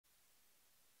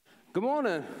Good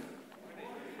morning.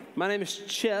 My name is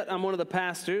Chet. I'm one of the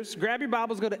pastors. Grab your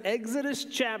Bibles, go to Exodus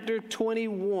chapter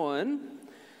 21.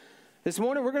 This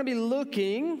morning we're going to be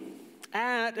looking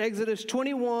at Exodus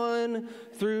 21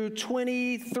 through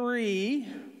 23,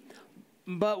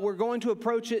 but we're going to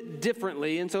approach it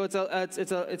differently. And so it's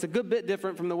a good bit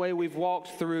different from the way we've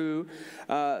walked through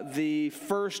the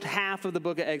first half of the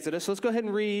book of Exodus. So let's go ahead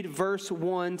and read verse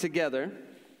 1 together.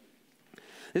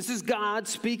 This is God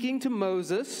speaking to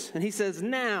Moses, and he says,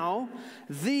 "Now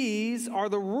these are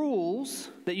the rules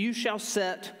that you shall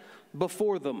set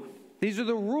before them." These are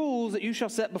the rules that you shall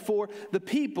set before the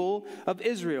people of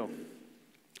Israel.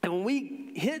 And when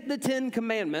we hit the 10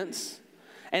 Commandments,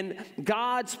 and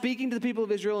God speaking to the people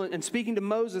of Israel and speaking to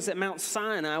Moses at Mount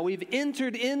Sinai, we've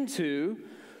entered into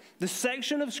the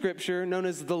section of Scripture known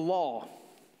as the law.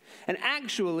 And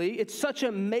actually, it's such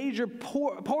a major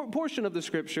portion of the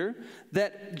Scripture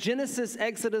that Genesis,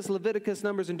 Exodus, Leviticus,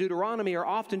 Numbers, and Deuteronomy are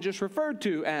often just referred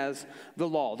to as the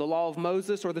law of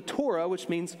Moses, or the Torah, which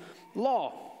means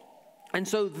law. And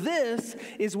so this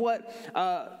is what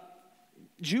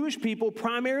Jewish people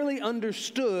primarily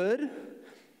understood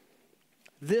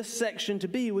this section to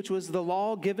be, which was the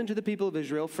law given to the people of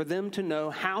Israel for them to know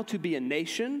how to be a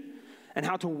nation and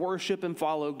how to worship and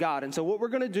follow God. And so what we're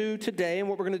going to do today, and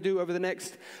what we're going to do over the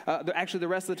next, the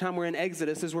rest of the time we're in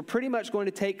Exodus, is we're pretty much going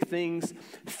to take things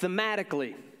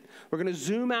thematically. We're going to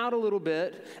zoom out a little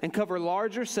bit and cover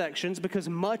larger sections, because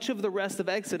much of the rest of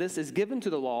Exodus is given to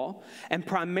the law, and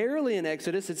primarily in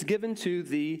Exodus it's given to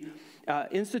the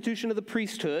institution of the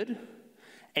priesthood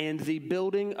and the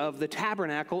building of the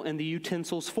tabernacle and the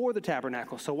utensils for the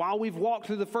tabernacle. So while we've walked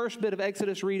through the first bit of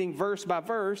Exodus reading verse by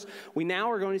verse, we now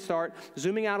are going to start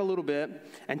zooming out a little bit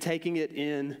and taking it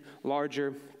in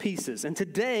larger pieces. And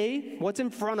today, what's in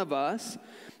front of us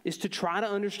is to try to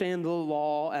understand the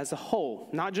law as a whole.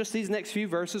 Not just these next few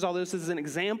verses, although this is an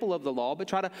example of the law, but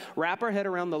try to wrap our head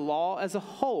around the law as a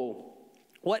whole.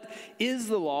 What is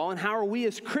the law, and how are we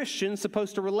as Christians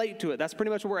supposed to relate to it? That's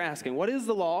pretty much what we're asking. What is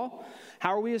the law?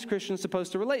 How are we as Christians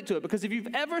supposed to relate to it? Because if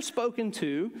you've ever spoken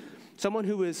to someone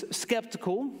who is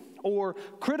skeptical or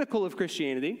critical of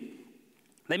Christianity,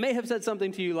 they may have said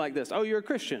something to you like this: "Oh, you're a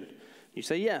Christian." You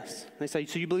say yes. They say,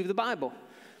 "So you believe the Bible?"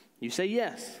 You say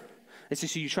yes. They say,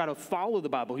 "So you try to follow the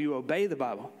Bible, you obey the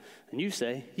Bible?" And you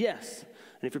say yes.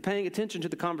 And if you're paying attention to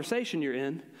the conversation you're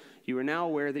in, you are now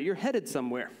aware that you're headed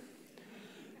somewhere.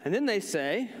 And then they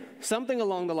say something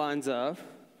along the lines of,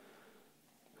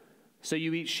 "So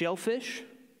you eat shellfish?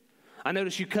 I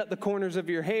notice you cut the corners of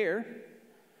your hair."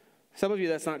 Some of you,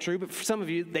 that's not true, but for some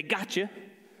of you, they got you.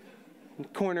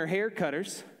 Corner hair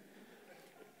cutters.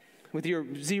 With your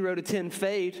 0 to 10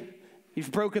 fade,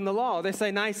 you've broken the law. They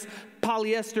say, "Nice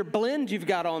polyester blend you've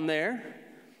got on there."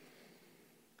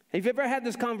 If you've ever had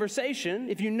this conversation,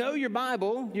 if you know your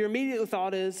Bible, your immediate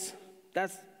thought is,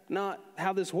 that's not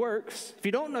how this works. If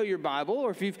you don't know your Bible,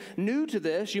 or if you're new to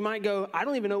this, you might go, "I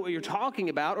don't even know what you're talking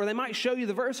about." Or they might show you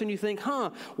the verse and you think,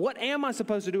 what am I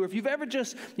supposed to do? Or if you've ever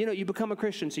just, you become a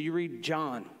Christian, so you read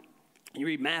John, you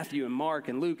read Matthew and Mark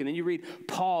and Luke, and then you read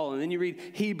Paul, and then you read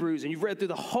Hebrews, and you've read through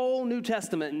the whole New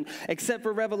Testament except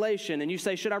for Revelation, and you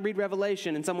say, "Should I read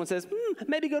Revelation?" And someone says,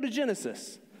 "Maybe go to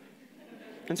Genesis."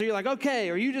 And so you're like, "Okay,"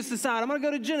 or you just decide, "I'm going to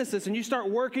go to Genesis," and you start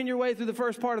working your way through the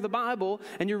first part of the Bible,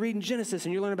 and you're reading Genesis,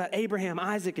 and you learn about Abraham,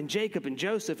 Isaac, and Jacob, and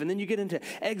Joseph, and then you get into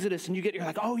Exodus, and you're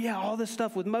like, "Oh yeah, all this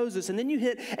stuff with Moses," and then you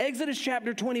hit Exodus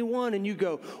chapter 21, and you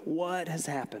go, "What has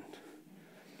happened?"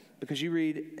 Because you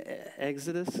read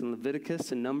Exodus and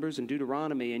Leviticus and Numbers and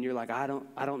Deuteronomy, and you're like, I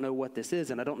don't know what this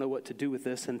is, and I don't know what to do with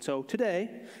this. And so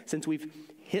today, since we've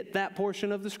hit that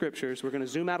portion of the Scriptures, we're going to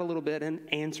zoom out a little bit and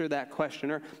answer that question,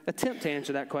 or attempt to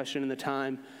answer that question in the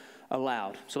time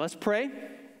allowed. So let's pray,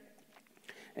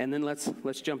 and then let's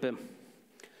jump in.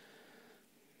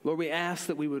 Lord, we ask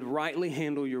that we would rightly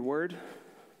handle your word,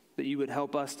 that you would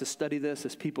help us to study this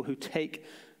as people who take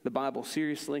the Bible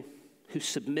seriously, who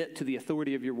submit to the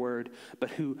authority of your word,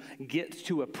 but who get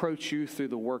to approach you through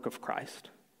the work of Christ.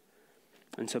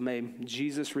 And so may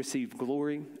Jesus receive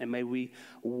glory, and may we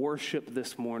worship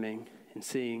this morning in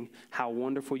seeing how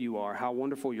wonderful you are, how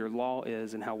wonderful your law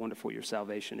is, and how wonderful your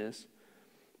salvation is.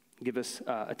 Give us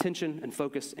attention and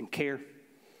focus and care.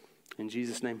 In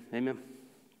Jesus' name, amen.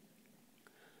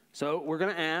 So we're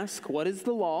going to ask, what is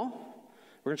the law?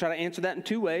 We're going to try to answer that in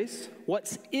two ways.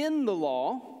 What's in the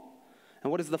law? And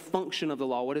what is the function of the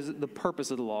law? What is the purpose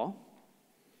of the law?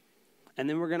 And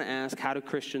then we're going to ask, how do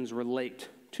Christians relate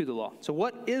to the law? So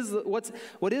what is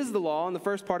the law? And the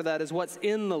first part of that is what's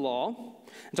in the law.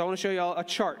 And so I want to show you all a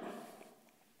chart.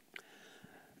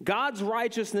 God's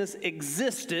righteousness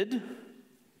existed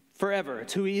forever.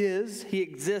 It's who he is. He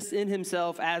exists in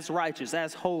himself as righteous,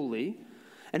 as holy.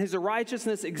 And his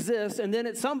righteousness exists. And then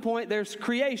at some point there's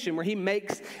creation where he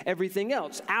makes everything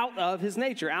else out of his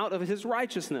nature, out of his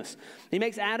righteousness. He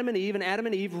makes Adam and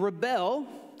Eve rebel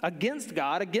against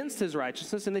God, against his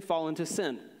righteousness, and they fall into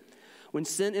sin. When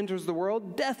sin enters the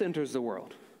world, death enters the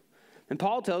world. And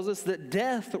Paul tells us that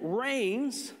death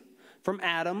reigns from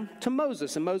Adam to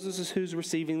Moses. And Moses is who's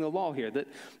receiving the law here. That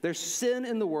there's sin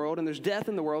in the world, and there's death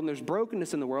in the world, and there's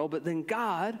brokenness in the world. But then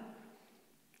God,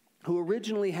 who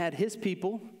originally had his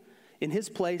people in his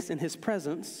place, in his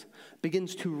presence,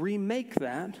 begins to remake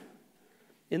that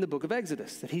in the book of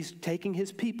Exodus. That he's taking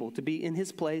his people to be in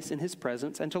his place, in his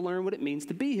presence, and to learn what it means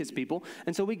to be his people.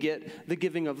 And so we get the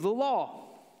giving of the law.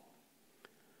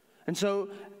 And so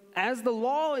as the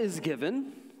law is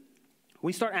given,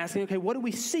 we start asking, okay, what do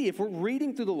we see? If we're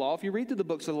reading through the law, if you read through the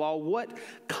books of the law, what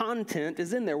content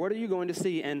is in there? What are you going to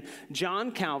see? And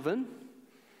John Calvin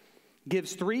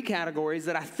gives 3 categories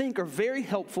that I think are very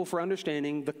helpful for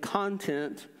understanding the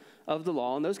content of the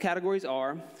law. And those categories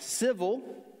are civil,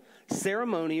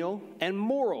 ceremonial, and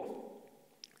moral.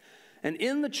 And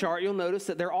in the chart, you'll notice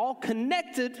that they're all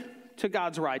connected to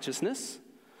God's righteousness,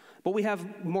 but we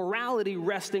have morality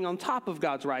resting on top of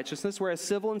God's righteousness, whereas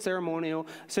civil and ceremonial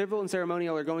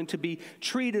are going to be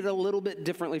treated a little bit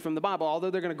differently from the Bible. Although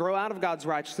they're going to grow out of God's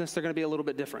righteousness, they're going to be a little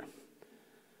bit different.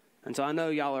 And so I know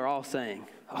y'all are all saying,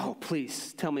 oh,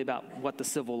 please tell me about what the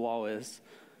civil law is.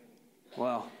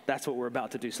 Well, that's what we're about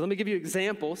to do. So let me give you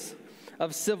examples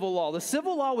of civil law. The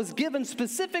civil law was given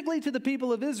specifically to the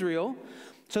people of Israel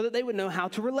so that they would know how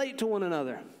to relate to one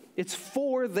another. It's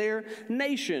for their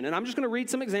nation. And I'm just going to read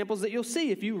some examples that you'll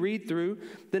see if you read through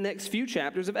the next few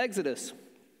chapters of Exodus.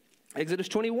 Exodus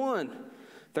 21,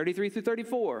 33 through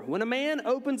 34. When a man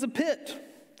opens a pit,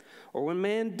 or when a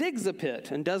man digs a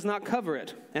pit and does not cover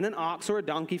it, and an ox or a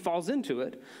donkey falls into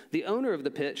it, the owner of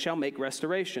the pit shall make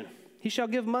restoration. He shall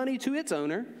give money to its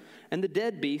owner, and the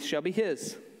dead beast shall be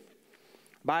his.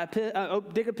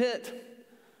 Dig a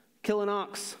pit, kill an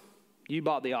ox. You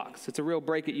bought the ox. It's a real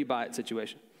break it, you buy it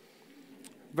situation.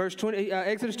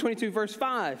 Exodus 22, verse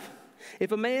 5.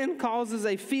 If a man causes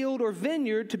a field or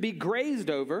vineyard to be grazed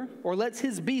over, or lets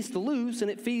his beast loose and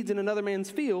it feeds in another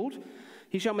man's field,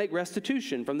 he shall make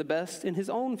restitution from the best in his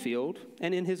own field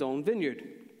and in his own vineyard.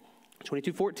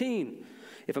 22:14.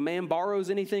 If a man borrows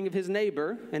anything of his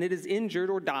neighbor and it is injured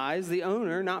or dies, the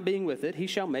owner not being with it, he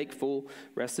shall make full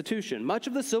restitution. Much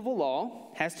of the civil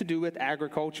law has to do with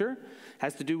agriculture,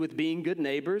 has to do with being good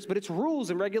neighbors, but it's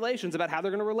rules and regulations about how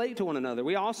they're going to relate to one another.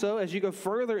 We also, as you go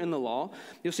further in the law,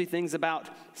 you'll see things about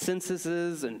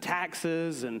censuses and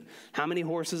taxes and how many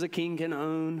horses a king can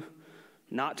own.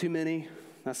 Not too many.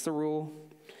 That's the rule.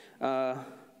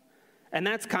 And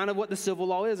that's kind of what the civil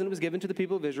law is, and it was given to the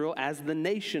people of Israel as the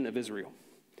nation of Israel.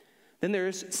 Then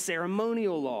there's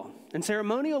ceremonial law. And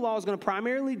ceremonial law is going to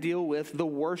primarily deal with the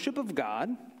worship of God.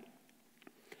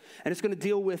 And it's going to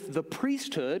deal with the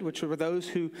priesthood, which were those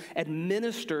who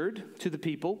administered to the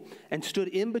people and stood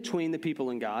in between the people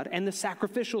and God, and the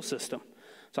sacrificial system.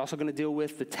 It's also going to deal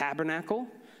with the tabernacle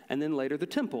and then later the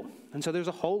temple. And so there's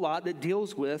a whole lot that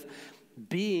deals with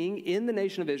being in the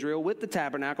nation of Israel with the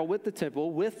tabernacle, with the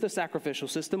temple, with the sacrificial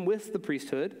system, with the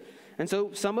priesthood. And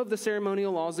so some of the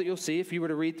ceremonial laws that you'll see if you were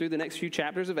to read through the next few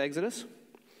chapters of Exodus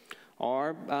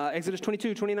are Exodus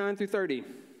 22, 29 through 30.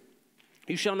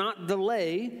 You shall not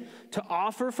delay to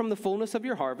offer from the fullness of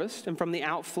your harvest and from the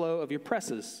outflow of your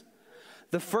presses.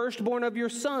 The firstborn of your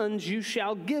sons you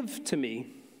shall give to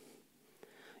me.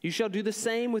 You shall do the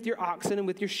same with your oxen and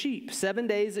with your sheep. 7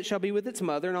 days it shall be with its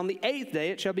mother, and on the 8th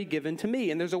day it shall be given to me.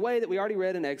 And there's a way that we already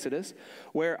read in Exodus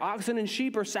where oxen and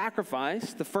sheep are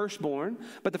sacrificed, the firstborn,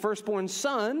 but the firstborn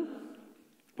son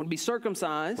would be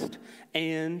circumcised,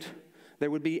 and there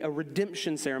would be a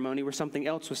redemption ceremony where something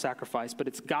else was sacrificed. But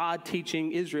it's God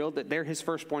teaching Israel that they're his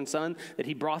firstborn son, that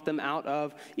he brought them out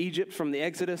of Egypt from the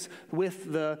Exodus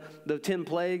with the 10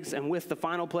 plagues and with the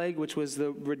final plague, which was the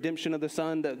redemption of the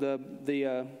son,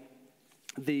 the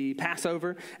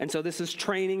Passover. And so this is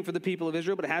training for the people of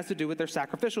Israel, but it has to do with their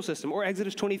sacrificial system. Or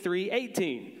Exodus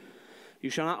 23:18. You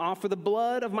shall not offer the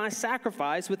blood of my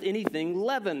sacrifice with anything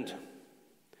leavened,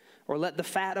 or let the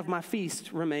fat of my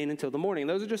feast remain until the morning.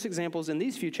 Those are just examples in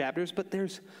these few chapters, but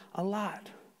there's a lot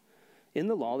in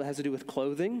the law that has to do with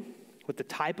clothing, with the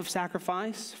type of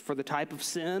sacrifice, for the type of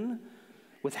sin,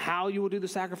 with how you will do the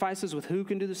sacrifices, with who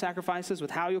can do the sacrifices,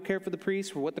 with how you'll care for the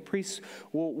priests, for what the priests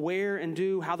will wear and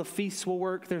do, how the feasts will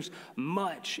work. There's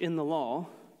much in the law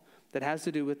that has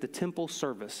to do with the temple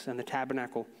service and the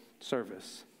tabernacle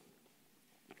service.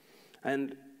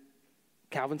 And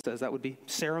Calvin says that would be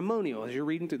ceremonial. As you're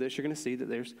reading through this, you're going to see that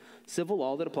there's civil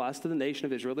law that applies to the nation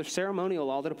of Israel. There's ceremonial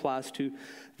law that applies to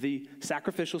the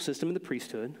sacrificial system in the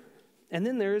priesthood. And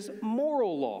then there's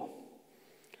moral law.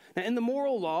 Now, in the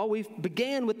moral law, we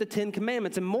began with the Ten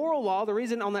Commandments. And moral law, the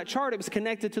reason on that chart it was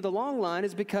connected to the long line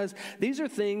is because these are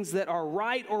things that are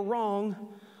right or wrong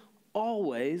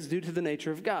always due to the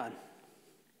nature of God.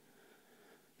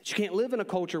 But you can't live in a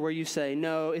culture where you say,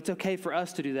 no, it's okay for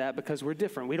us to do that because we're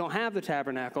different. We don't have the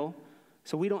tabernacle,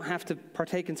 so we don't have to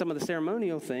partake in some of the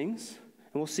ceremonial things.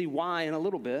 And we'll see why in a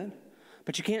little bit.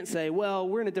 But you can't say, well,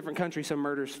 we're in a different country, so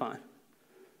murder's fine.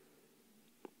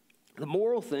 The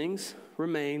moral things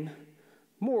remain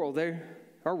moral. They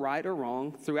are right or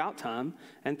wrong throughout time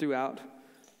and throughout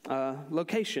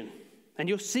location. And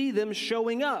you'll see them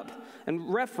showing up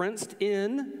and referenced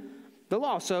in the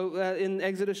law. So in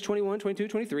Exodus 21, 22,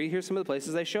 23, here's some of the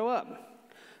places they show up.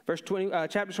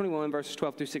 Chapter 21, verses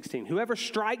 12 through 16. Whoever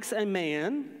strikes a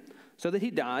man so that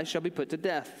he dies shall be put to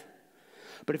death.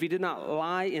 But if he did not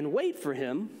lie in wait for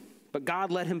him, but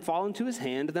God let him fall into his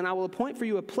hand, then I will appoint for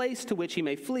you a place to which he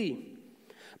may flee.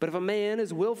 But if a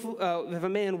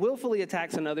man willfully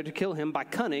attacks another to kill him by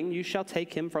cunning, you shall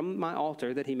take him from my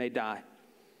altar that he may die.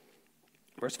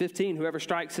 Verse 15, whoever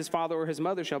strikes his father or his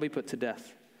mother shall be put to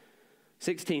death.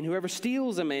 16, whoever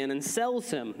steals a man and sells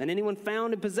him, and anyone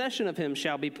found in possession of him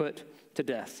shall be put to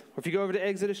death. Or if you go over to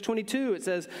Exodus 22, it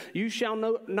says, you shall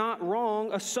not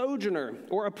wrong a sojourner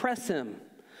or oppress him.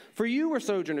 For you were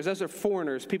sojourners, those are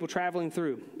foreigners, people traveling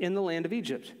through, in the land of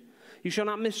Egypt. You shall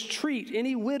not mistreat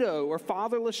any widow or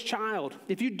fatherless child.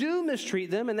 If you do mistreat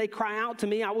them and they cry out to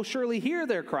me, I will surely hear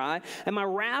their cry, and my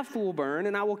wrath will burn,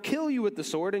 and I will kill you with the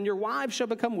sword, and your wives shall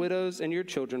become widows, and your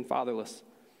children fatherless.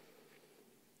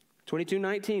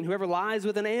 22:19, whoever lies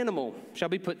with an animal shall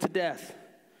be put to death.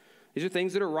 These are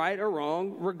things that are right or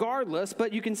wrong regardless,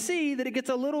 but you can see that it gets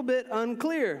a little bit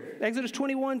unclear. Exodus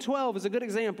 21:12 is a good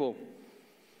example.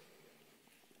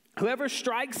 Whoever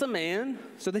strikes a man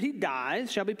so that he dies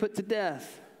shall be put to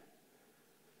death.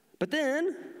 But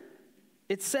then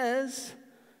it says,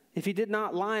 if he did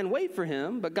not lie in wait for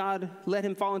him, but God let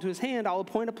him fall into his hand, I'll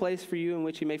appoint a place for you in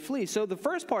which he may flee. So the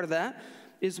first part of that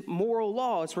is moral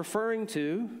law. It's referring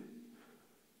to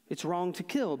it's wrong to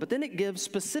kill. But then it gives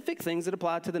specific things that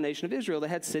apply to the nation of Israel. They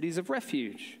had cities of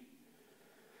refuge.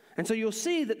 And so you'll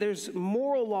see that there's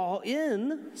moral law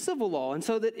in civil law. And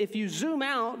so that if you zoom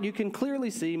out, you can clearly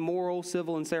see moral,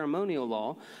 civil, and ceremonial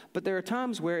law. But there are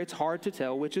times where it's hard to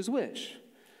tell which is which.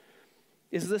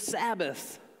 Is the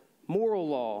Sabbath moral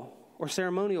law or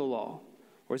ceremonial law?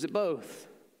 Or is it both?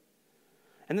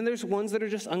 And then there's ones that are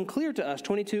just unclear to us.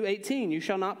 22:18, you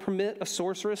shall not permit a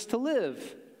sorceress to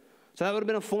live. So that would have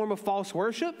been a form of false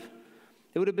worship.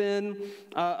 It would have been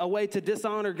a way to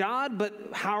dishonor God,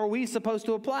 but how are we supposed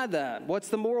to apply that? What's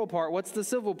the moral part? What's the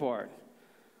civil part?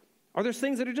 Are there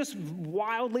things that are just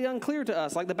wildly unclear to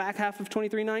us, like the back half of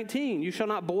 23:19? You shall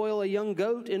not boil a young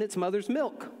goat in its mother's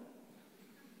milk.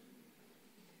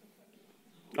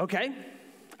 Okay,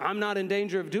 I'm not in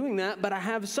danger of doing that, but I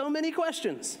have so many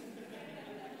questions.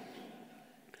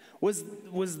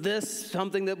 Was this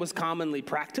something that was commonly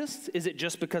practiced? Is it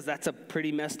just because that's a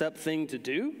pretty messed up thing to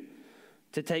do?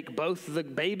 To take both the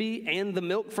baby and the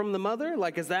milk from the mother?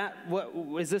 Like, is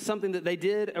this something that they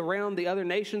did around the other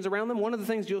nations around them? One of the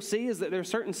things you'll see is that there are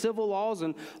certain civil laws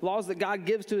and laws that God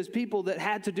gives to his people that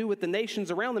had to do with the nations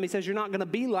around them. He says, you're not going to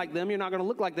be like them. You're not going to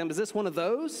look like them. Is this one of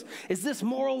those? Is this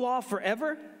moral law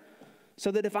forever? So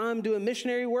that if I'm doing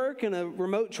missionary work in a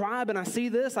remote tribe and I see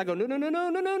this, I go, no, no, no, no,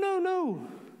 no, no, no, no.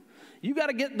 You got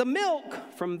to get the milk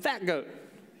from that goat.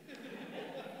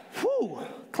 Whew,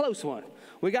 close one.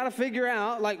 We got to figure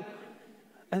out, like,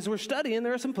 as we're studying,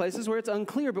 there are some places where it's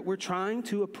unclear, but we're trying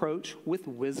to approach with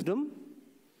wisdom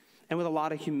and with a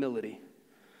lot of humility.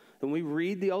 When we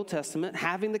read the Old Testament,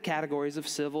 having the categories of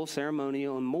civil,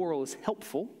 ceremonial, and moral is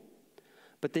helpful,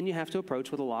 but then you have to approach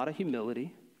with a lot of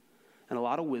humility and a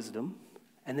lot of wisdom,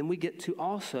 and then we get to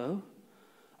also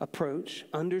approach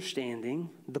understanding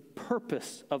the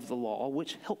purpose of the law,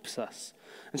 which helps us.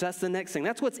 And so that's the next thing.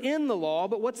 That's what's in the law,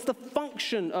 but what's the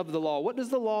function of the law? What does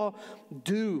the law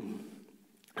do?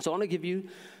 So I want to give you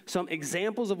some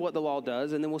examples of what the law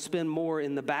does, and then we'll spend more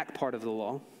in the back part of the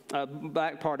law,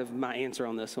 back part of my answer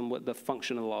on this, on what the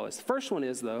function of the law is. The first one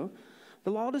is, though,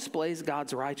 the law displays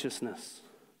God's righteousness.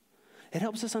 It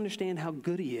helps us understand how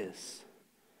good he is,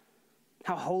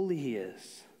 how holy he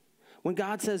is. When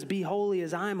God says, be holy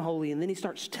as I am holy, and then he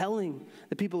starts telling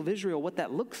the people of Israel what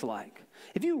that looks like.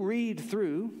 If you read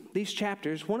through these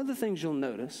chapters, one of the things you'll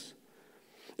notice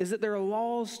is that there are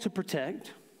laws to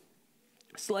protect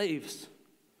slaves.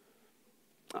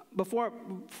 Before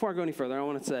I go any further, I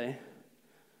want to say,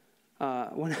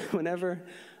 whenever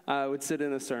I would sit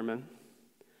in a sermon,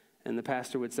 and the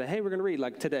pastor would say, hey, we're going to read,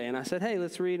 like today. And I said, hey,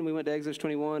 let's read. And we went to Exodus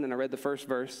 21, and I read the first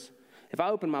verse. If I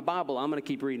open my Bible, I'm going to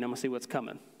keep reading. I'm going to see what's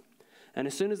coming. And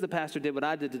as soon as the pastor did what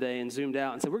I did today and zoomed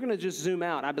out and said, we're going to just zoom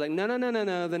out, I'd be like,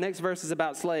 no. The next verse is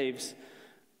about slaves.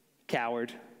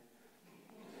 Coward.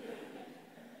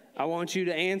 I want you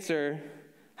to answer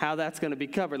how that's going to be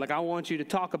covered. Like, I want you to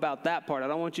talk about that part. I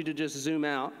don't want you to just zoom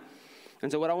out.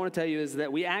 And so what I want to tell you is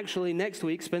that we actually, next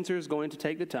week, Spencer is going to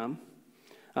take the time.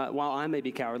 While I may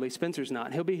be cowardly, Spencer's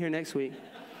not. He'll be here next week.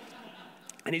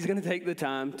 And he's going to take the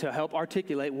time to help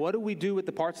articulate what do we do with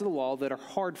the parts of the law that are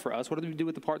hard for us? What do we do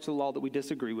with the parts of the law that we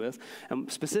disagree with?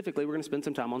 And specifically, we're going to spend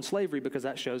some time on slavery because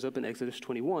that shows up in Exodus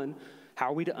 21. How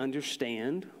are we to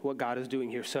understand what God is doing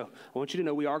here? So I want you to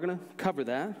know we are going to cover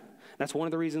that. That's one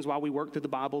of the reasons why we work through the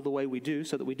Bible the way we do,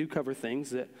 so that we do cover things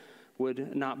that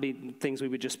would not be things we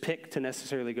would just pick to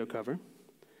necessarily go cover.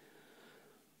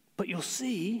 But you'll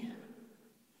see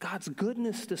God's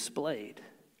goodness displayed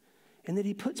in that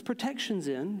he puts protections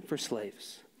in for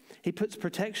slaves. He puts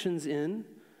protections in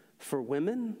for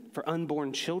women, for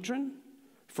unborn children,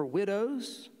 for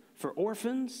widows, for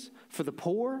orphans, for the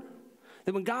poor.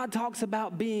 That when God talks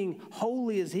about being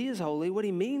holy as he is holy, what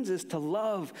he means is to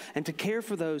love and to care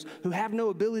for those who have no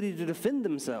ability to defend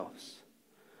themselves.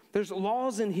 There's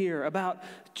laws in here about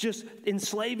just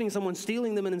enslaving someone,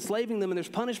 stealing them and enslaving them, and there's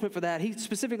punishment for that. He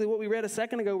specifically, what we read a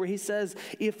second ago, where he says,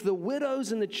 if the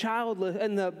widows and the childless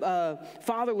and the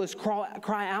fatherless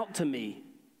cry out to me,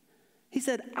 he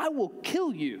said, I will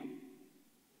kill you,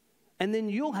 and then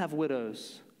you'll have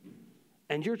widows,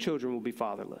 and your children will be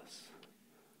fatherless,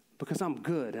 because I'm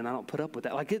good and I don't put up with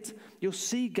that. Like, you'll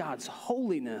see God's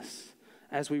holiness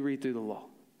as we read through the law.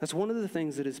 That's one of the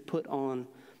things that is put on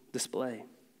display.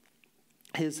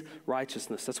 His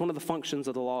righteousness. That's one of the functions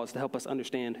of the law, is to help us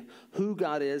understand who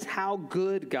God is, how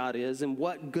good God is, and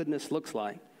what goodness looks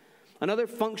like. Another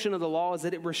function of the law is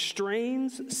that it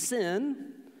restrains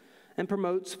sin and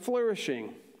promotes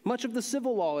flourishing. Much of the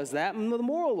civil law is that, and the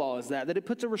moral law is that it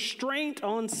puts a restraint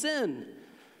on sin.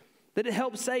 That it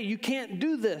helps say, you can't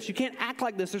do this, you can't act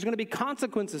like this, there's going to be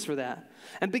consequences for that.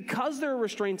 And because there are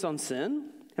restraints on sin,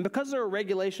 and because there are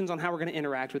regulations on how we're going to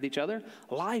interact with each other,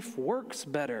 life works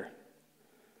better.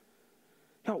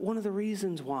 You know, one of the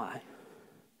reasons why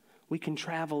we can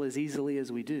travel as easily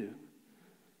as we do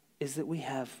is that we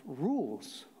have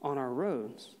rules on our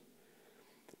roads.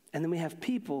 And then we have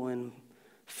people in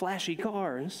flashy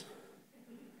cars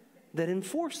that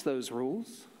enforce those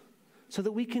rules so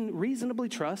that we can reasonably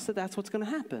trust that that's what's going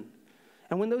to happen.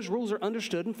 And when those rules are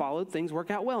understood and followed, things work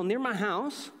out well. Near my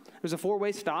house, there's a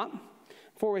four-way stop.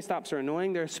 Four-way stops are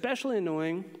annoying. They're especially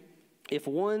annoying if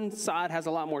one side has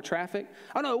a lot more traffic.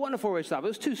 Oh, no, it wasn't a four-way stop.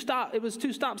 It was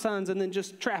two stop signs and then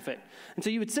just traffic. And so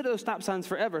you would sit at those stop signs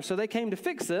forever. So they came to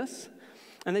fix this,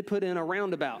 and they put in a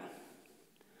roundabout.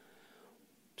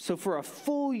 So for a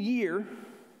full year,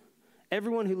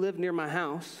 everyone who lived near my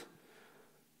house,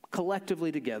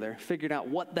 collectively together, figured out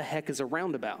what the heck is a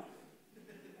roundabout.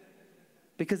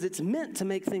 Because it's meant to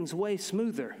make things way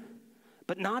smoother.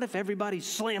 But not if everybody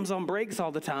slams on brakes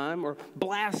all the time or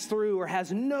blasts through or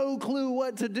has no clue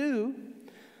what to do.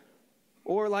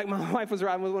 Or like my wife was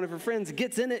riding with one of her friends,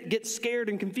 gets in it, gets scared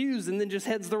and confused, and then just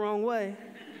heads the wrong way.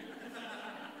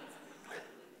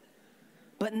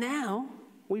 But now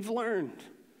we've learned,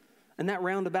 and that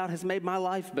roundabout has made my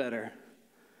life better.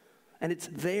 And it's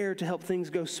there to help things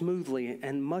go smoothly,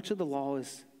 and much of the law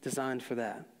is designed for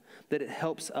that it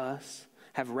helps us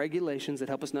have regulations that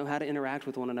help us know how to interact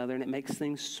with one another, and it makes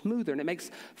things smoother, and it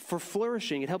makes for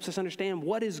flourishing. It helps us understand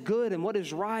what is good and what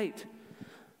is right.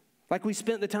 Like we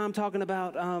spent the time talking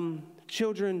about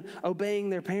children obeying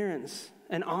their parents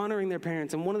and honoring their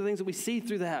parents, and one of the things that we see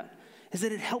through that is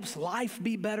that it helps life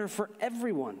be better for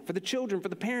everyone, for the children, for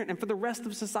the parent, and for the rest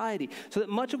of society. So that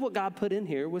much of what God put in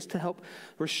here was to help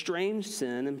restrain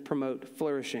sin and promote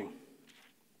flourishing.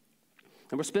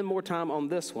 And we'll spend more time on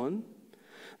this one.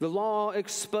 The law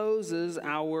exposes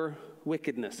our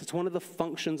wickedness. It's one of the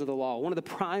functions of the law. One of the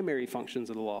primary functions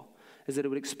of the law is that it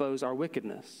would expose our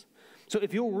wickedness. So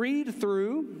if you'll read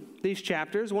through these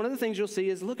chapters, one of the things you'll see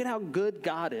is look at how good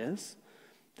God is,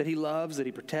 that he loves, that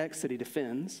he protects, that he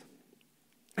defends.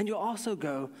 And you'll also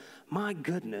go, my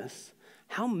goodness,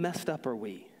 how messed up are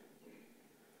we?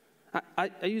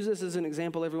 I use this as an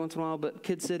example every once in a while, but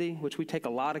Kid City, which we take a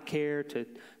lot of care to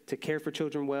care for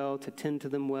children well, to tend to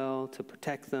them well, to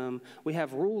protect them, we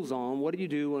have rules on what do you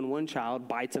do when one child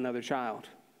bites another child.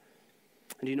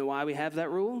 And do you know why we have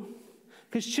that rule?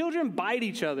 Because children bite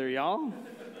each other, y'all.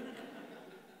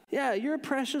 Yeah, you're a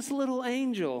precious little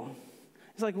angel.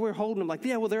 It's like we're holding them like,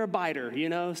 yeah, well, they're a biter,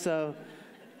 so.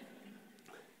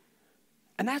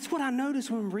 And that's what I notice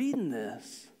when I'm reading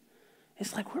this.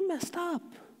 It's like we're messed up.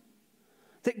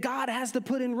 That God has to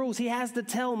put in rules. He has to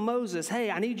tell Moses,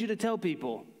 hey, I need you to tell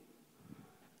people,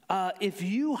 if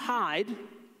you hide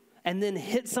and then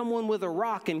hit someone with a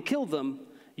rock and kill them,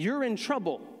 you're in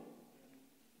trouble.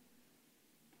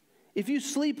 If you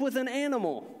sleep with an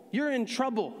animal, you're in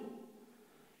trouble.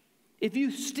 If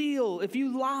you steal, if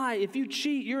you lie, if you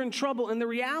cheat, you're in trouble. And the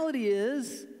reality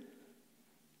is,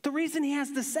 the reason he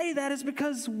has to say that is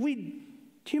because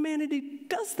humanity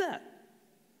does that.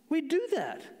 We do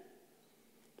that.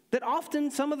 That often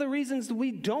some of the reasons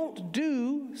we don't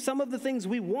do some of the things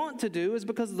we want to do is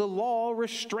because the law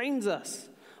restrains us.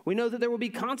 We know that there will be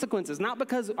consequences, not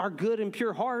because our good and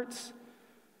pure hearts.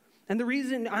 And the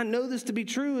reason I know this to be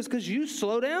true is because you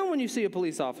slow down when you see a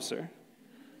police officer.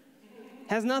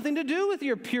 Has nothing to do with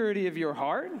your purity of your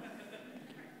heart.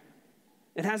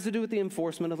 It has to do with the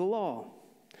enforcement of the law.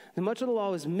 And much of the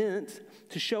law is meant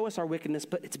to show us our wickedness,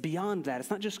 but it's beyond that. It's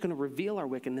not just going to reveal our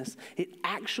wickedness. It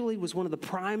actually was one of the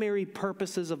primary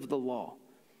purposes of the law.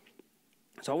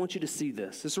 So I want you to see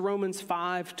this. This is Romans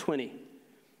 5:20.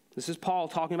 This is Paul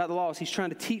talking about the laws. He's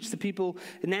trying to teach the people.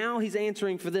 Now he's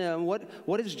answering for them.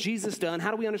 What has Jesus done?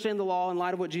 How do we understand the law in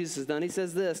light of what Jesus has done? He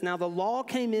says this, now the law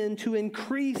came in to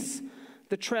increase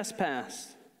the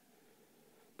trespass.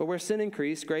 But where sin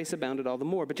increased, grace abounded all the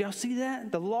more. But do y'all see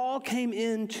that? The law came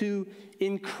in to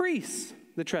increase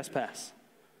the trespass.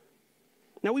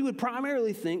 Now, we would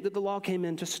primarily think that the law came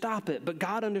in to stop it, but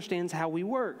God understands how we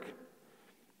work.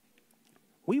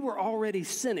 We were already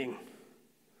sinning.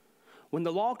 When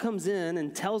the law comes in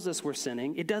and tells us we're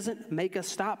sinning, it doesn't make us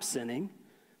stop sinning.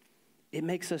 It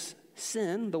makes us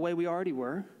sin the way we already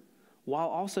were, while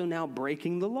also now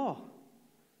breaking the law.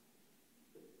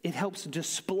 It helps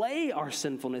display our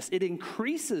sinfulness. It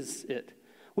increases it.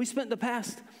 We spent the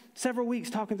past several weeks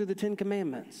talking through the 10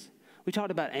 Commandments. We talked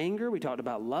about anger. We talked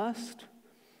about lust.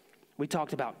 We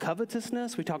talked about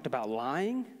covetousness. We talked about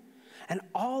lying. And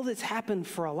all that's happened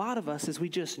for a lot of us is we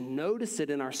just notice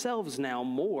it in ourselves now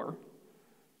more.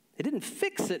 It didn't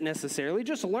fix it necessarily.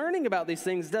 Just learning about these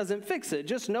things doesn't fix it.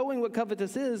 Just knowing what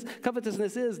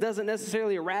covetousness is doesn't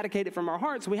necessarily eradicate it from our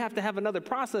hearts. We have to have another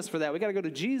process for that. We got to go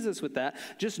to Jesus with that.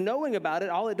 Just knowing about it,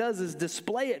 all it does is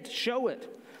display it, show it.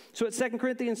 So at 2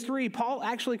 Corinthians 3, Paul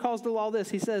actually calls the law this.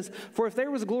 He says, for if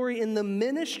there was glory in the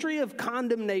ministry of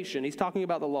condemnation, he's talking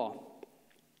about the law,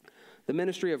 the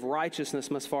ministry of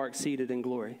righteousness must far exceed it in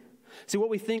glory. See, what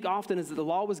we think often is that the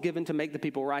law was given to make the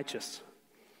people righteous.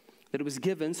 That it was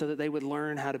given so that they would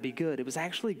learn how to be good. It was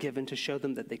actually given to show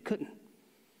them that they couldn't.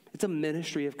 It's a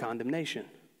ministry of condemnation.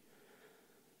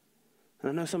 And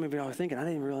I know some of you are thinking, I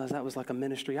didn't even realize that was like a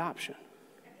ministry option.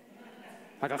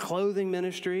 Like a clothing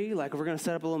ministry, like if we're going to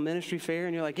set up a little ministry fair,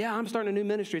 and you're like, yeah, I'm starting a new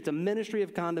ministry. It's a ministry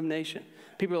of condemnation.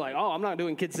 People are like, oh, I'm not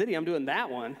doing Kid City, I'm doing that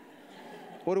one.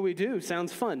 What do we do?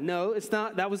 Sounds fun. No, it's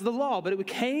not. That was the law, but it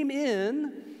came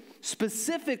in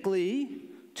specifically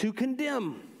to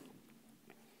condemn.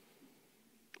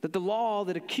 That the law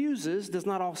that accuses does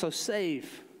not also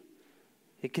save.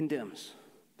 It condemns.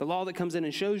 The law that comes in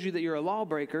and shows you that you're a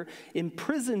lawbreaker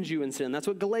imprisons you in sin. That's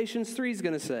what Galatians 3 is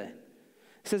going to say.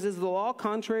 It says, is the law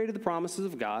contrary to the promises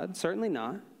of God? Certainly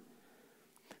not.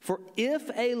 For if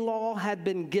a law had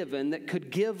been given that could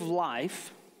give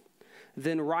life,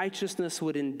 then righteousness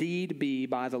would indeed be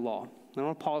by the law. I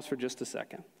want to pause for just a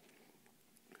second.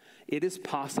 It is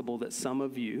possible that some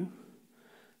of you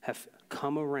have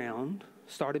come around,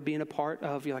 started being a part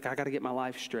of, you're like, I got to get my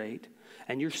life straight.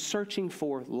 And you're searching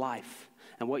for life.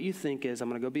 And what you think is, I'm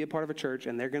going to go be a part of a church,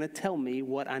 and they're going to tell me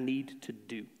what I need to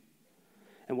do.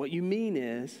 And what you mean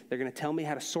is, they're going to tell me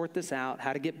how to sort this out,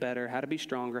 how to get better, how to be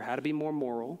stronger, how to be more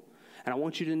moral. And I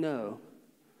want you to know,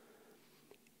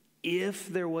 if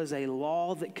there was a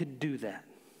law that could do that,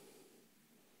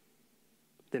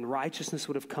 then righteousness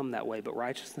would have come that way. But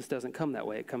righteousness doesn't come that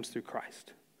way. It comes through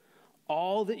Christ.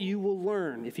 All that you will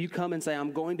learn if you come and say,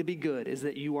 I'm going to be good, is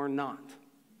that you are not.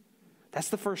 That's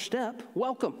the first step.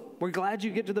 Welcome. We're glad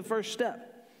you get to the first step.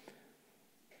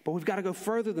 But we've got to go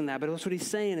further than that. But that's what he's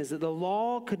saying, is that the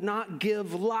law could not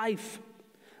give life.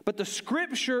 But the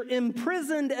scripture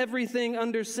imprisoned everything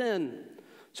under sin,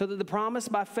 so that the promise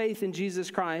by faith in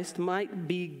Jesus Christ might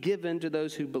be given to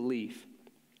those who believe.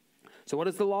 So what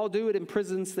does the law do? It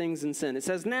imprisons things in sin. It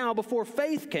says, now before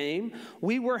faith came,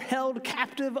 we were held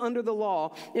captive under the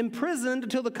law, imprisoned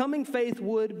until the coming faith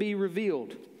would be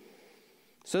revealed.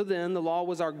 So then the law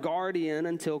was our guardian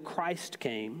until Christ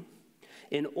came.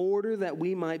 in order that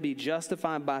we might be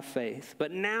justified by faith.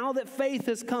 But now that faith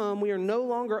has come, we are no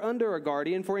longer under a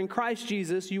guardian, for in Christ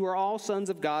Jesus you are all sons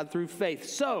of God through faith.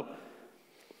 So,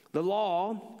 the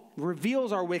law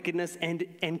reveals our wickedness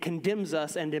and condemns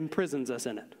us and imprisons us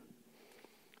in it.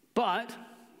 But,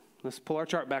 let's pull our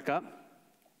chart back up.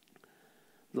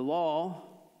 The law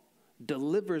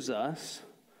delivers us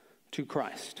to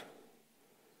Christ.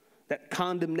 That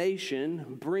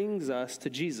condemnation brings us to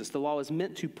Jesus. The law is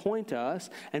meant to point us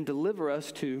and deliver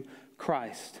us to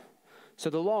Christ. So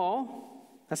the law,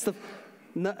 that's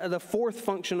the fourth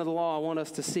function of the law I want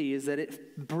us to see, is that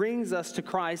it brings us to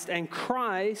Christ, and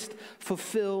Christ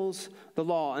fulfills the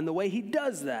law. And the way he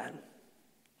does that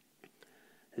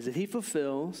is that he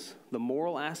fulfills the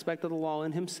moral aspect of the law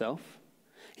in himself.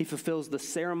 He fulfills the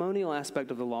ceremonial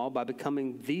aspect of the law by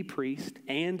becoming the priest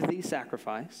and the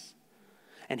sacrifice.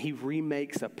 And he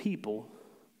remakes a people,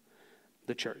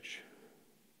 the church.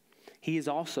 He is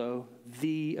also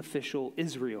the official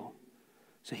Israel.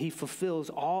 So he fulfills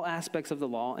all aspects of the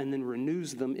law and then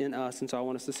renews them in us. And so I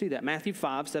want us to see that. Matthew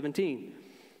 5:17.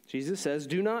 Jesus says,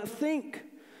 "Do not think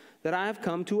that I have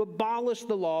come to abolish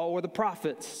the law or the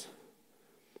prophets.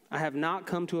 I have not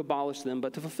come to abolish them,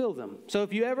 but to fulfill them." So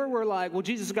if you ever were like, well,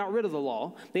 Jesus got rid of the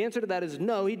law, the answer to that is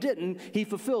no, he didn't. He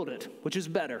fulfilled it, which is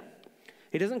better.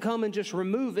 He doesn't come and just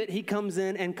remove it. He comes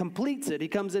in and completes it. He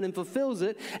comes in and fulfills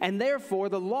it. And therefore,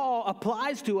 the law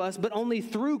applies to us, but only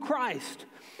through Christ.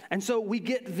 And so we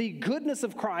get the goodness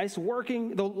of Christ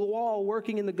working, the law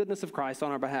working in the goodness of Christ on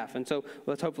our behalf. And so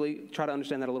let's hopefully try to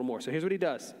understand that a little more. So here's what he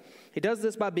does. He does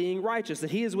this by being righteous,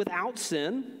 that he is without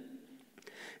sin.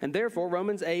 And therefore,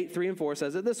 Romans 8:3-4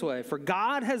 says it this way: "For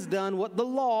God has done what the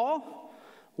law,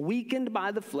 weakened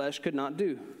by the flesh, could not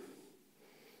do,"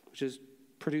 which is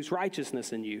produce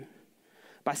righteousness in you.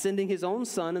 "By sending his own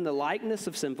Son in the likeness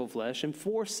of sinful flesh, and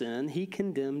for sin, he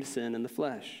condemned sin in the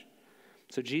flesh."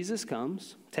 So Jesus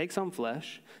comes, takes on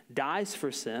flesh, dies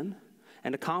for sin,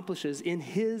 and accomplishes in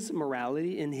his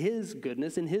morality, in his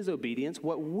goodness, in his obedience,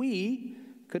 what we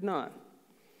could not.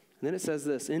 And then it says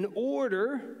this: "In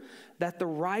order that the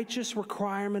righteous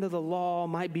requirement of the law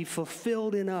might be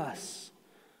fulfilled in us,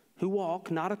 who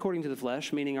walk not according to the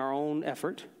flesh," meaning our own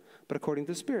effort, "but according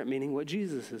to the Spirit," meaning what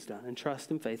Jesus has done, and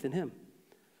trust and faith in him.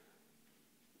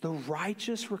 The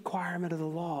righteous requirement of the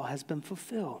law has been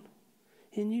fulfilled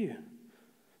in you.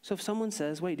 So if someone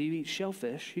says, "Wait, do you eat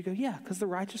shellfish?" You go, "Yeah, because the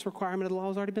righteous requirement of the law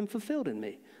has already been fulfilled in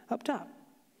me," up top.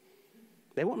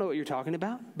 They won't know what you're talking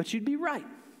about, but you'd be right.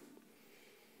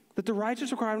 That the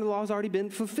righteous requirement of the law has already been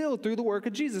fulfilled through the work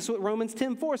of Jesus. So what Romans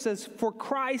 10:4 says, "For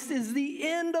Christ is the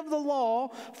end of the law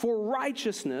for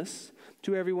righteousness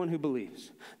to everyone who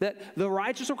believes." That the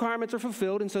righteous requirements are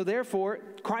fulfilled, and so therefore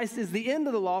Christ is the end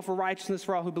of the law for righteousness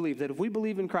for all who believe. That if we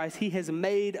believe in Christ, he has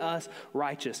made us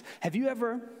righteous. Have you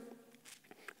ever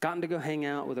gotten to go hang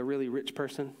out with a really rich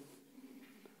person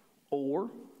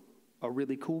or a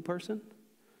really cool person?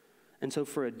 And so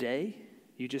for a day,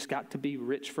 you just got to be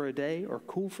rich for a day or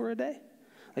cool for a day?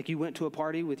 Like you went to a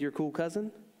party with your cool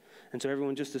cousin, and so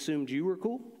everyone just assumed you were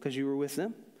cool because you were with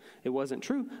them. It wasn't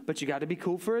true, but you got to be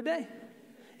cool for a day.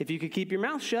 If you could keep your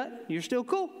mouth shut, you're still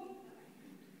cool.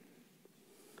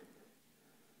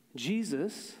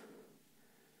 Jesus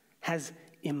has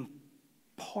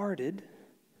imputed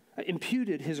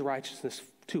his righteousness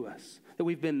to us, that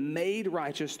we've been made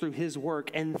righteous through his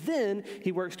work, and then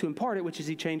he works to impart it, which is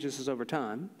he changes us over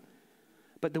time.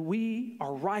 But that we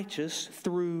are righteous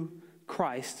through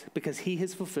Christ because he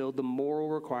has fulfilled the moral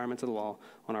requirements of the law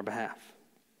on our behalf.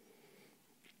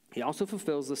 He also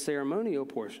fulfills the ceremonial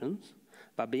portions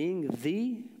by being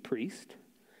the priest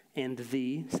and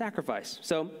the sacrifice.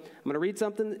 So I'm going to read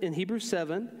something in Hebrews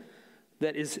 7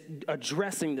 that is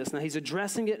addressing this. Now, he's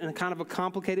addressing it in a kind of a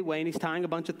complicated way, and he's tying a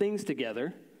bunch of things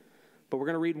together. But we're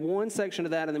going to read one section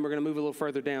of that, and then we're going to move a little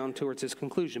further down towards his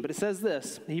conclusion. But it says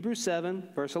this, Hebrews 7,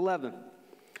 verse 11.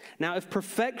 "Now, if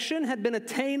perfection had been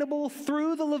attainable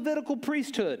through the Levitical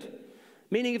priesthood,"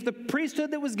 meaning if the priesthood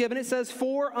that was given, it says,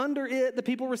 "For under it the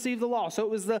people received the law." So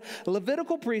it was the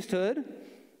Levitical priesthood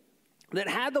that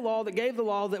had the law, that gave the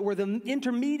law, that were the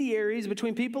intermediaries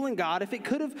between people and God. If it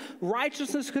could have,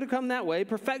 righteousness could have come that way,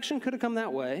 perfection could have come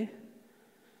that way.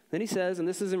 Then he says, and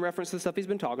this is in reference to the stuff he's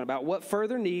been talking about, "What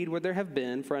further need would there have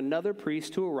been for another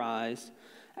priest to arise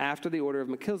after the order of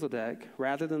Melchizedek,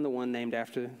 rather than the one named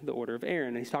after the order of Aaron?"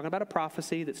 And he's talking about a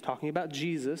prophecy that's talking about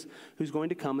Jesus, who's going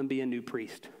to come and be a new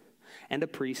priest, and a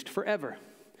priest forever.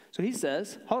 So he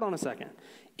says, hold on a second.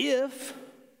 If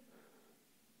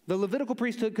the Levitical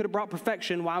priesthood could have brought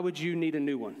perfection, why would you need a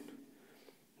new one?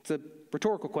 It's a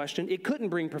Rhetorical question. It couldn't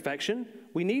bring perfection.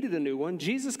 We needed a new one.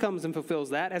 Jesus comes and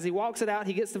fulfills that. As he walks it out,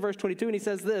 he gets to verse 22 and he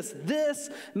says this: this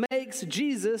makes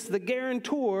Jesus the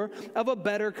guarantor of a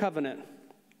better covenant.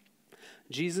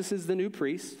 Jesus is the new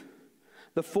priest.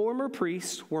 The former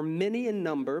priests were many in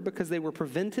number because they were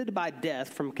prevented by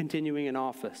death from continuing in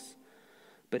office.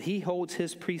 But he holds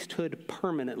his priesthood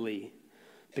permanently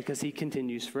because he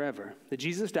continues forever. That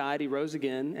Jesus died, he rose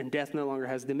again, and death no longer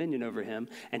has dominion over him,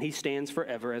 and he stands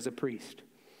forever as a priest,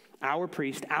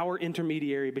 our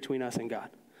intermediary between us and God.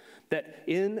 That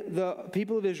in the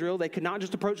people of Israel, they could not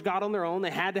just approach God on their own. They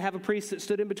had to have a priest that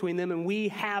stood in between them, and we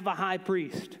have a high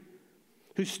priest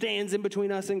who stands in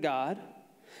between us and God.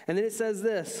 And then it says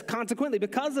this: consequently,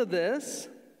 because of this,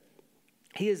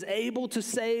 he is able to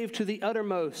save to the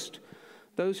uttermost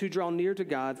those who draw near to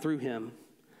God through him,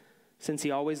 since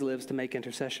he always lives to make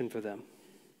intercession for them.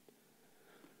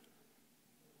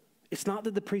 It's not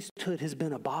that the priesthood has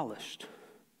been abolished.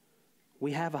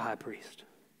 We have a high priest.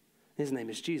 His name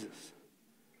is Jesus.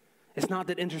 It's not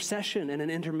that intercession and an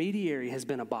intermediary has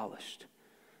been abolished.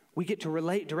 We get to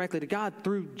relate directly to God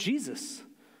through Jesus,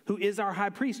 who is our high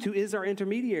priest, who is our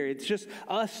intermediary. It's just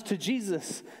us to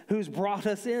Jesus who's brought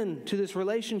us into this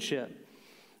relationship.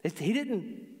 He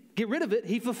didn't get rid of it.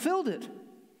 He fulfilled it.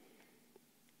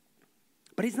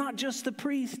 But he's not just the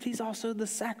priest, he's also the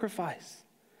sacrifice.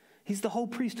 He's the whole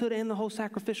priesthood and the whole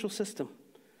sacrificial system,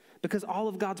 because all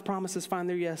of God's promises find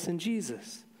their yes in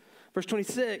Jesus. Verse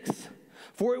 26,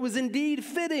 for it was indeed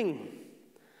fitting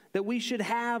that we should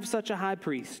have such a high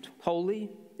priest, holy,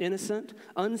 innocent,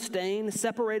 unstained,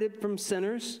 separated from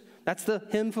sinners. That's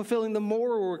him fulfilling the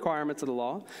moral requirements of the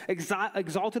law,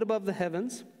 exalted above the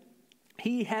heavens.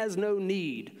 He has no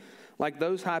need, like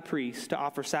those high priests, to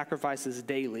offer sacrifices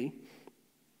daily,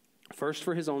 first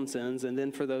for his own sins and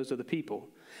then for those of the people,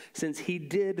 since he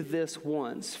did this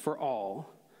once for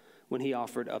all when he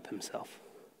offered up himself.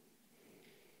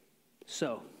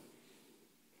 So,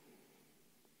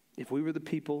 if we were the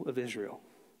people of Israel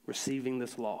receiving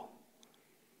this law,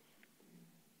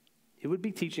 it would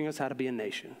be teaching us how to be a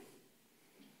nation.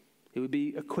 It would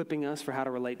be equipping us for how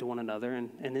to relate to one another,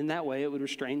 and in that way it would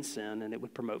restrain sin and it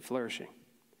would promote flourishing.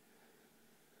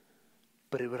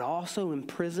 But it would also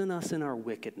imprison us in our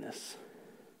wickedness.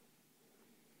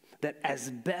 That as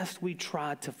best we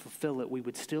tried to fulfill it, we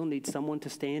would still need someone to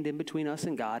stand in between us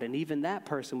and God, and even that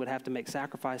person would have to make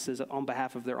sacrifices on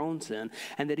behalf of their own sin.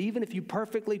 And that even if you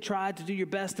perfectly tried to do your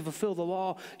best to fulfill the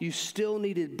law, you still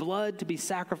needed blood to be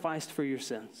sacrificed for your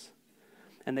sins.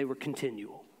 And they were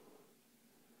continual.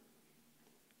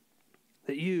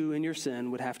 That you in your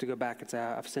sin would have to go back and say,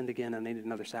 I've sinned again, I need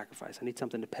another sacrifice. I need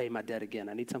something to pay my debt again.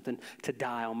 I need something to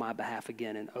die on my behalf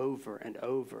again. And over and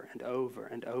over and over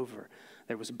and over,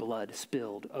 there was blood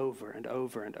spilled over and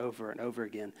over and over and over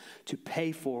again to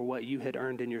pay for what you had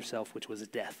earned in yourself, which was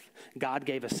death. God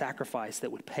gave a sacrifice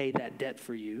that would pay that debt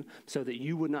for you so that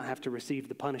you would not have to receive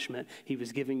the punishment. He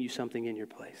was giving you something in your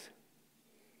place.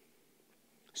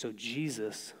 So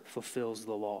Jesus fulfills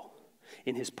the law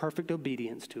in his perfect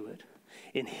obedience to it,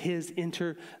 in his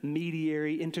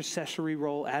intercessory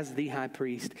role as the high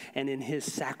priest, and in his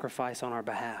sacrifice on our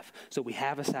behalf. So we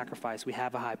have a sacrifice, we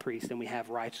have a high priest, and we have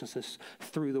righteousness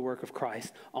through the work of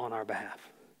Christ on our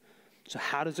behalf. So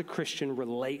how does a Christian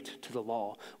relate to the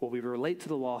law? Well, we relate to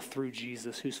the law through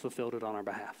Jesus, who's fulfilled it on our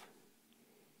behalf.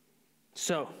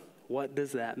 So what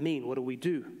does that mean? What do we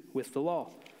do with the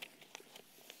law?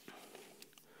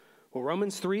 Well,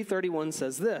 Romans 3:31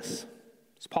 says this.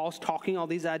 As Paul's talking all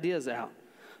these ideas out.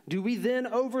 Do we then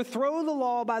overthrow the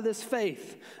law by this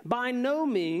faith? By no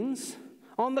means.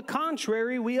 On the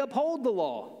contrary, we uphold the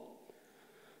law.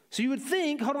 So you would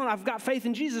think, hold on, I've got faith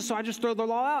in Jesus, so I just throw the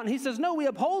law out. And he says, no, we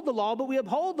uphold the law, but we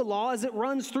uphold the law as it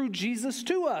runs through Jesus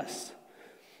to us.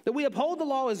 That we uphold the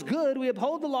law as good, we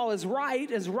uphold the law as right,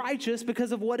 as righteous,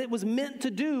 because of what it was meant to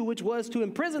do, which was to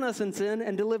imprison us in sin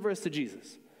and deliver us to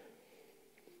Jesus.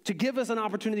 To give us an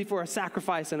opportunity for a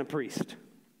sacrifice and a priest.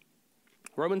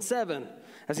 Romans 7,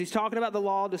 as he's talking about the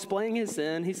law displaying his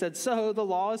sin, he said, so the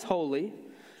law is holy,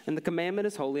 and the commandment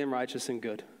is holy and righteous and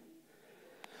good.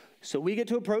 So we get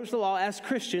to approach the law as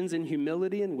Christians in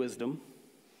humility and wisdom,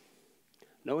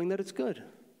 knowing that it's good,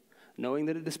 knowing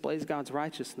that it displays God's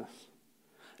righteousness,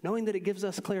 knowing that it gives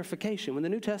us clarification. When the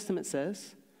New Testament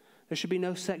says there should be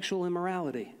no sexual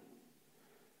immorality,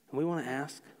 and we want to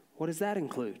ask, what does that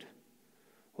include?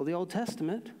 Well, the Old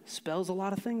Testament spells a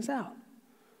lot of things out.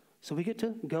 So we get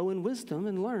to go in wisdom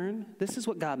and learn this is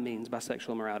what God means by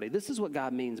sexual immorality. This is what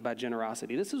God means by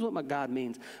generosity. This is what God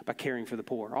means by caring for the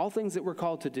poor. All things that we're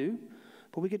called to do,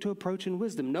 but we get to approach in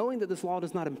wisdom, knowing that this law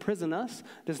does not imprison us,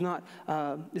 is not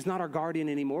our guardian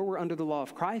anymore. We're under the law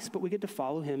of Christ, but we get to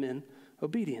follow him in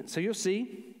obedience. So you'll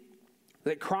see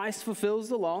that Christ fulfills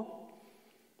the law.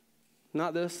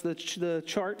 Not this, the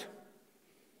chart.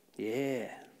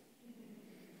 Yeah.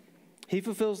 He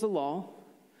fulfills the law.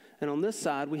 And on this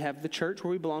side, we have the church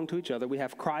where we belong to each other. We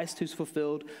have Christ who's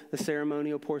fulfilled the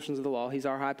ceremonial portions of the law. He's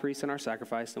our high priest and our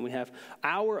sacrifice. And we have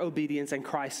our obedience and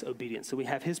Christ's obedience. So we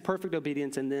have his perfect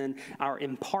obedience and then our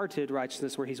imparted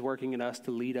righteousness where he's working in us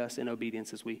to lead us in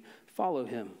obedience as we follow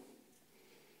him.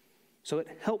 So it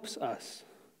helps us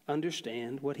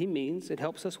understand what he means. It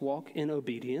helps us walk in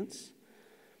obedience.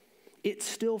 It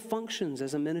still functions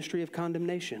as a ministry of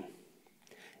condemnation.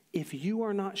 If you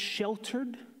are not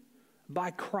sheltered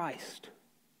by Christ,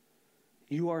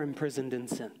 you are imprisoned in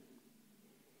sin.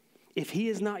 If he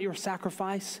is not your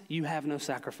sacrifice, you have no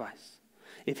sacrifice.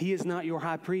 If he is not your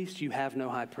high priest, you have no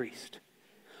high priest.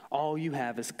 All you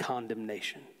have is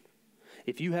condemnation.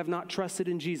 If you have not trusted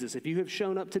in Jesus, if you have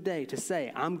shown up today to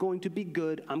say, I'm going to be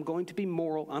good, I'm going to be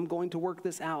moral, I'm going to work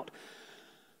this out,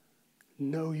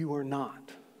 no, you are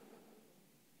not.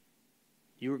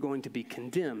 You are going to be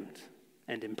condemned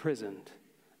and imprisoned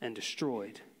and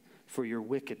destroyed for your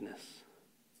wickedness.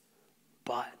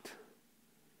 But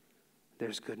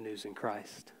there's good news in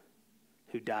Christ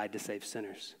who died to save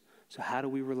sinners. So how do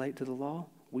we relate to the law?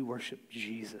 We worship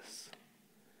Jesus.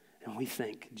 And we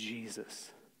thank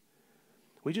Jesus.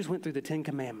 We just went through the 10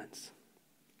 Commandments.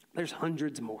 There's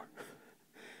hundreds more.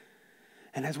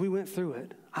 And as we went through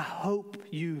it, I hope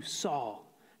you saw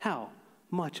how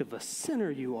much of a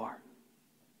sinner you are.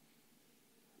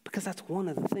 Because that's one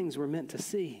of the things we're meant to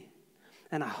see.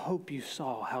 And I hope you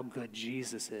saw how good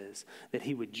Jesus is, that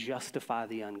he would justify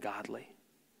the ungodly,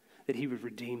 that he would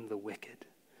redeem the wicked,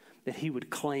 that he would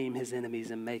claim his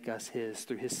enemies and make us his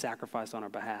through his sacrifice on our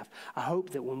behalf. I hope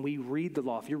that when we read the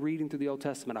law, if you're reading through the Old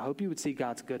Testament, I hope you would see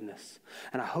God's goodness.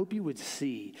 And I hope you would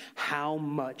see how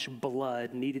much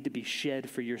blood needed to be shed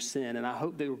for your sin. And I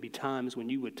hope there would be times when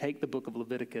you would take the book of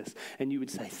Leviticus and you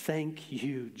would say, thank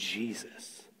you,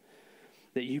 Jesus,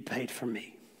 that you paid for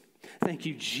me. Thank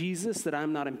you, Jesus, that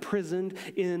I'm not imprisoned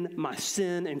in my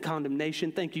sin and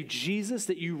condemnation. Thank you, Jesus,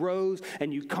 that you rose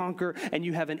and you conquer and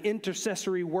you have an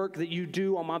intercessory work that you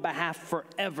do on my behalf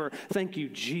forever. Thank you,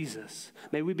 Jesus.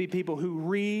 May we be people who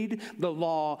read the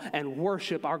law and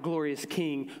worship our glorious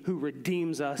King who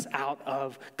redeems us out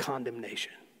of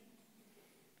condemnation.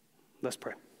 Let's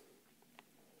pray.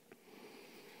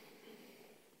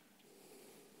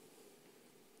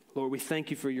 Lord, we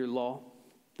thank you for your law,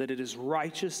 that it is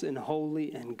righteous and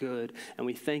holy and good. And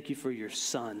we thank you for your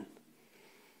Son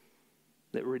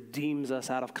that redeems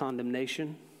us out of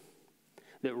condemnation,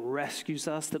 that rescues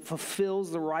us, that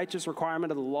fulfills the righteous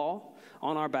requirement of the law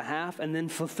on our behalf, and then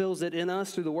fulfills it in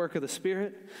us through the work of the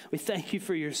Spirit. We thank you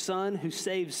for your Son who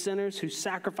saves sinners, who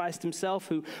sacrificed himself,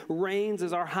 who reigns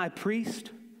as our high priest.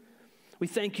 We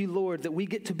thank you, Lord, that we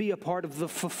get to be a part of the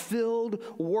fulfilled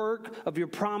work of your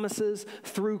promises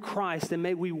through Christ. And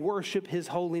may we worship his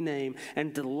holy name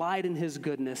and delight in his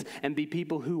goodness and be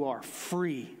people who are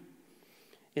free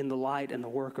in the light and the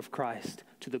work of Christ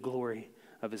to the glory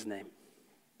of his name.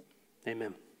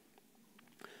 Amen.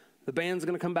 The band's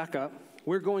going to come back up.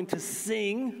 We're going to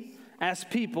sing as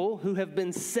people who have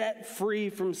been set free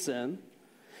from sin.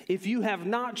 If you have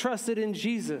not trusted in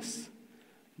Jesus,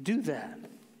 do that.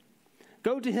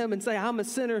 Go to him and say, I'm a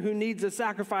sinner who needs a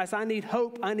sacrifice. I need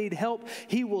hope. I need help.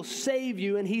 He will save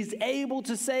you, and he's able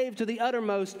to save to the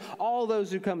uttermost all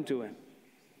those who come to him.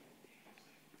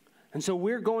 And so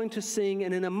we're going to sing,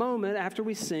 and in a moment after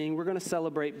we sing, we're going to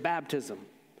celebrate baptism.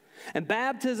 And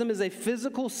baptism is a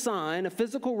physical sign, a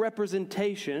physical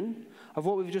representation of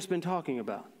what we've just been talking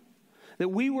about. That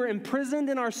we were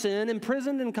imprisoned in our sin,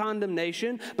 imprisoned in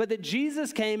condemnation, but that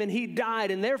Jesus came and he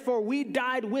died, and therefore we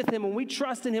died with him. When we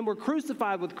trust in him, we're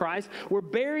crucified with Christ, we're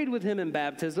buried with him in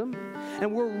baptism,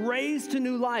 and we're raised to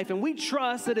new life. And we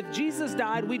trust that if Jesus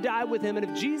died, we die with him, and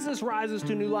if Jesus rises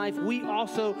to new life, we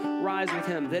also rise with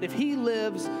him. That if he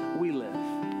lives, we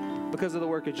live because of the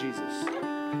work of Jesus.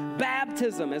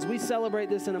 Baptism, as we celebrate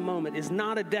this in a moment, is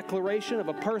not a declaration of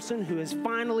a person who has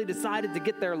finally decided to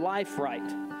get their life right,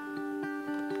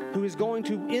 who is going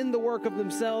to, in the work of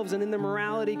themselves and in their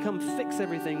morality, come fix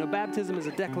everything. No, baptism is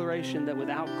a declaration that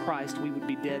without Christ, we would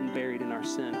be dead and buried in our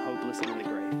sin, hopeless and in the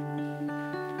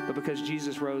grave. But because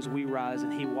Jesus rose, we rise,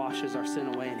 and he washes our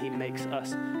sin away, and he makes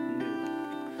us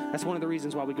new. That's one of the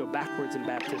reasons why we go backwards in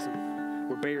baptism.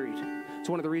 We're buried. It's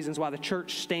one of the reasons why the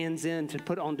church stands in to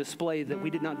put on display that we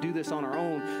did not do this on our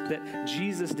own, that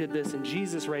Jesus did this and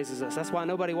Jesus raises us. That's why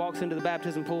nobody walks into the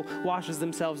baptism pool, washes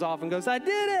themselves off, and goes, I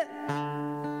did it.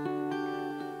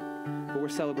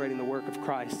 celebrating the work of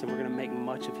Christ, and we're going to make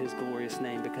much of his glorious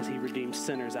name because he redeems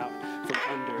sinners out from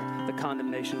under the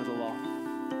condemnation of the law.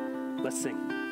 Let's sing.